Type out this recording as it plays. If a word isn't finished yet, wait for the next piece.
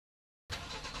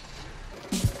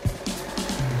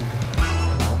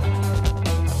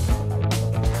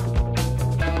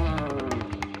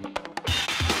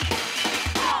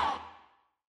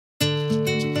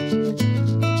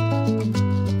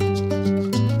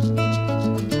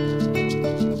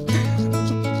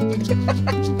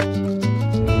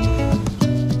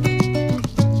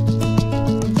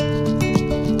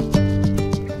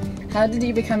How did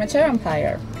you become a chair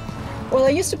umpire? Well, I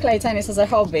used to play tennis as a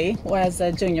hobby as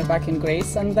a junior back in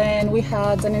Greece, and then we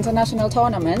had an international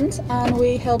tournament and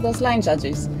we helped as line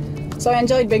judges. So I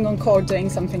enjoyed being on court doing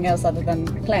something else other than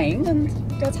playing, and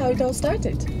that's how it all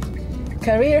started.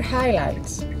 Career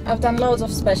highlights. I've done loads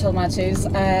of special matches,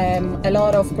 a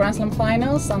lot of Grand Slam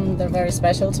finals, and they're very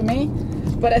special to me.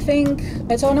 But I think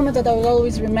a tournament that I will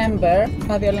always remember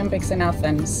are the Olympics in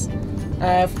Athens.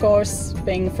 Of course,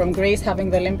 being from Greece, having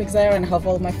the Olympics there and have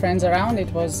all my friends around,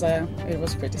 it was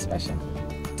pretty special.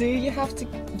 Do you have to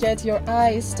get your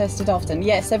eyes tested often?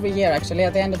 Yes, every year actually.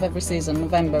 At the end of every season,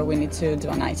 November, we need to do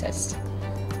an eye test.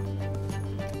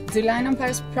 Do line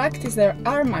umpires practice their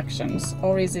arm actions,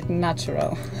 or is it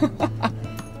natural?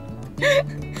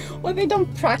 Well, they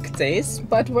don't practice,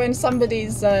 but when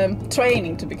somebody's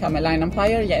training to become a line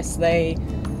umpire, yes, they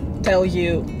tell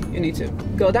you you need to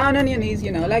go down on your knees,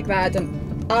 you know, like that,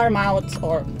 and arm out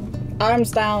or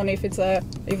arms down if the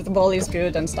ball is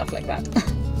good and stuff like that.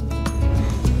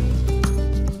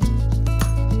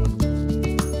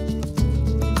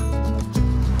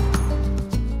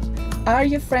 Are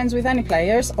you friends with any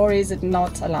players, or is it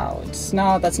not allowed?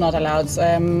 No, that's not allowed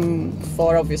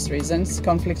for obvious reasons,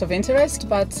 conflict of interest,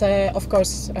 but of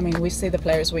course, I mean, we see the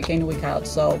players week in, week out,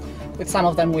 so with some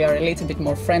of them we are a little bit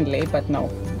more friendly, but no,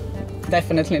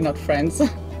 definitely not friends.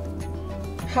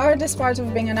 Hardest part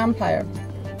of being an umpire?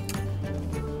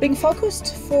 Being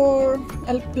focused for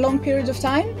a long period of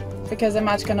time, because a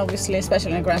match can obviously,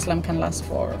 especially in a Grand Slam, can last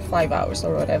for 5 hours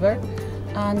or whatever,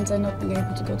 and not being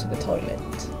able to go to the toilet.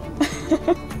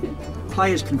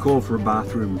 Players can call for a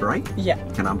bathroom break? Yeah.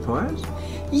 Can umpires?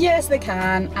 Yes, they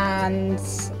can, and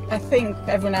I think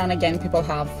every now and again people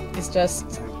have. It's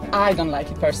just, I don't like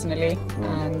it personally,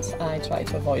 and I try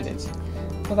to avoid it.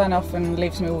 But that often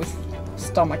leaves me with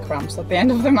stomach cramps at the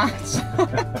end of the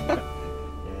match.